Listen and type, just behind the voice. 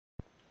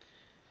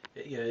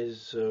Hey guys,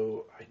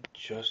 so I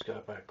just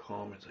got back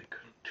home. It's like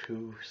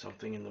 2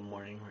 something in the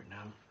morning right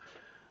now.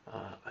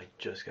 I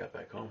just got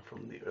back home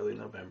from the early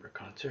November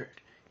concert.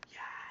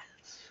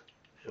 Yes!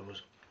 It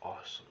was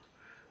awesome.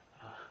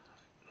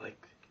 Uh,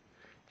 like,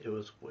 it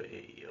was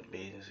way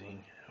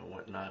amazing and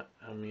whatnot.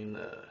 I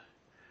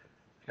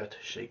got to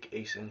shake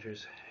Ace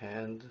Enter's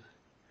hand,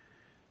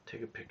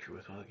 take a picture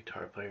with one of the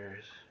guitar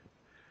players.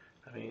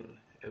 And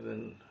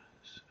then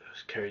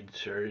carried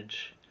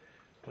Surge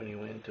when he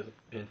went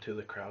into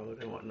the crowd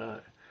and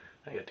whatnot.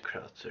 I got to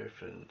crowd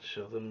surf and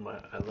show them my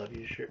I love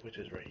you shirt, which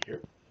is right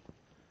here.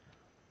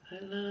 I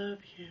love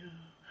you,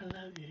 I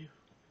love you,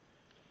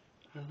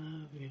 I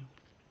love you.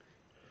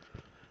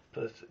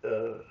 Plus,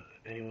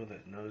 anyone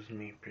that knows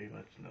me pretty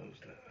much knows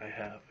that I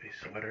have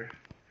a sweater,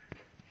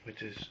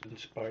 which is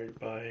inspired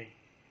by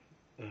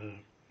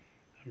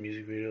a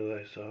music video that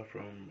I saw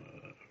from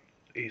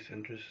Ace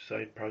Enter's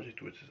side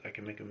project, which is I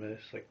Can Make a Mess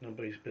Like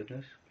Nobody's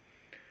Business.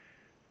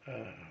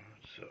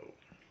 So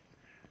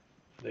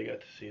they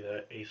got to see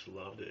that. Ace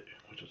loved it,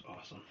 which was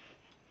awesome.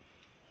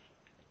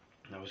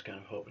 I was kind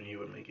of hoping he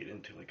would make it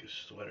into like a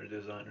sweater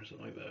design or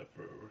something like that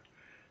for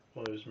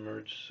one of his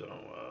merch. So,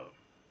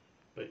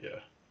 but yeah,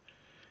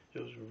 it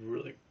was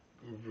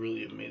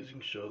really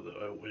amazing show.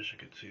 Though I wish I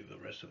could see the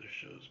rest of the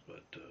shows,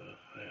 but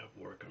I have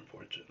work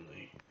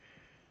unfortunately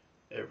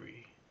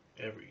every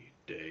every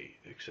day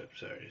except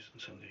Saturdays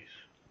and Sundays,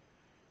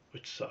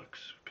 which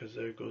sucks because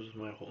there goes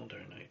my whole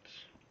entire nights.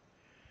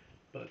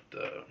 But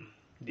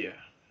yeah,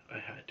 I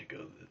had to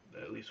go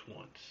at least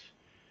once,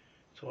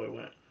 so I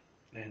went,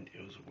 and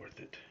it was worth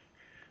it.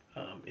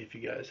 If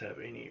you guys have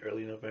any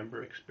early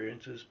November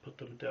experiences, put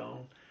them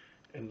down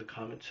in the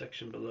comment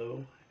section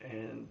below,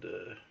 and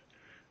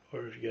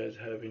or if you guys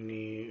have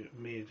any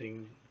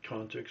amazing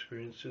concert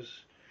experiences,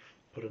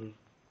 put them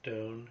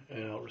down,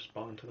 and I'll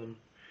respond to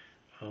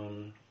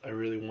them. I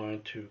really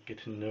wanted to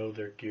get to know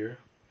their gear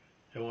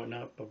and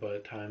whatnot, but by the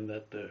time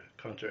that the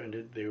concert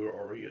ended, they were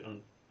already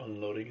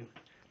unloading.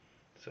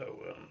 So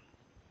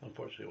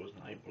unfortunately, I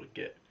wasn't able to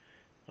get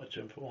much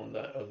info on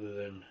that other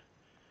than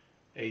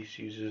Ace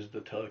uses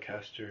the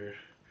Telecaster.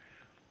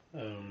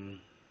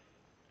 Um,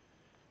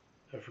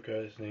 I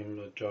forgot his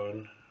name,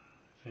 John,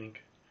 I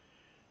think.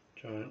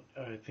 John,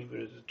 I think it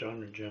was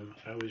John or Jim.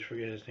 I always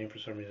forget his name for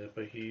some reason,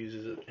 but he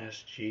uses an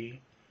SG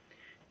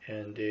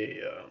and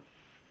a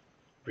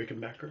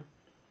Rickenbacker,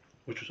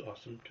 which was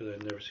awesome because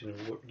I'd never seen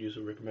him use a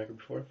Rickenbacker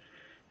before.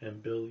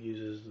 And Bill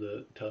uses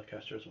the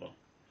Telecaster as well.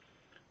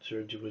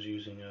 Serge was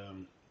using,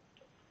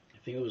 I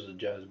think it was a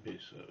jazz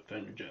bass,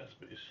 Fender jazz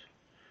bass.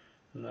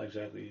 I'm not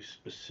exactly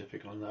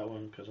specific on that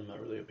one because I'm not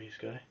really a bass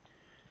guy,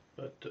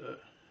 but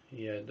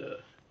he had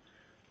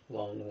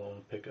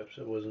long pickups.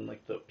 It wasn't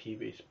like the P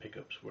bass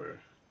pickups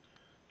where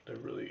they're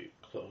really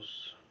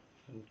close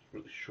and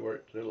really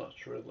short. They're a lot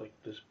shorter, like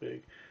this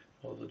big.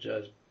 All the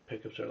jazz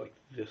pickups are like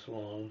this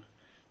long,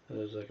 and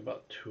there's like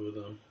about 2 of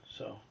them.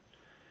 So,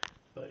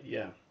 but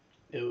yeah,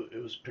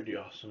 it was pretty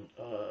awesome.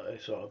 I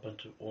saw a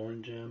bunch of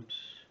orange amps.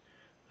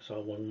 I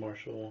saw one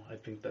Marshall. I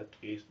think that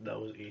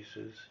was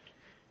Ace's.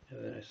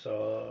 And then I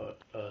saw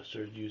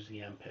Serge use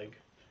the Ampeg.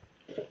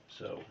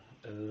 So,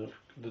 and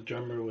the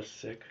drummer was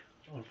sick,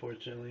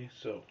 unfortunately.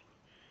 So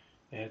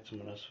I had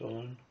someone else fill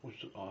in,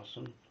 which was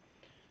awesome.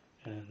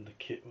 And the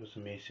kit was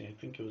amazing. I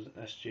think it was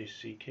an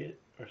SJC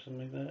kit or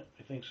something like that.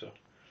 I think so.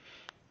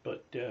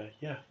 But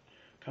yeah,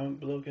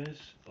 comment below, guys.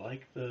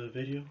 Like the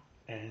video,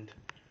 and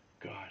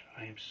God,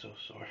 I am so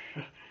sorry.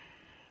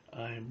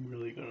 I'm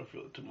really gonna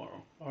feel it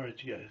tomorrow.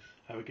 Alright, you guys,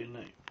 have a good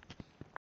night.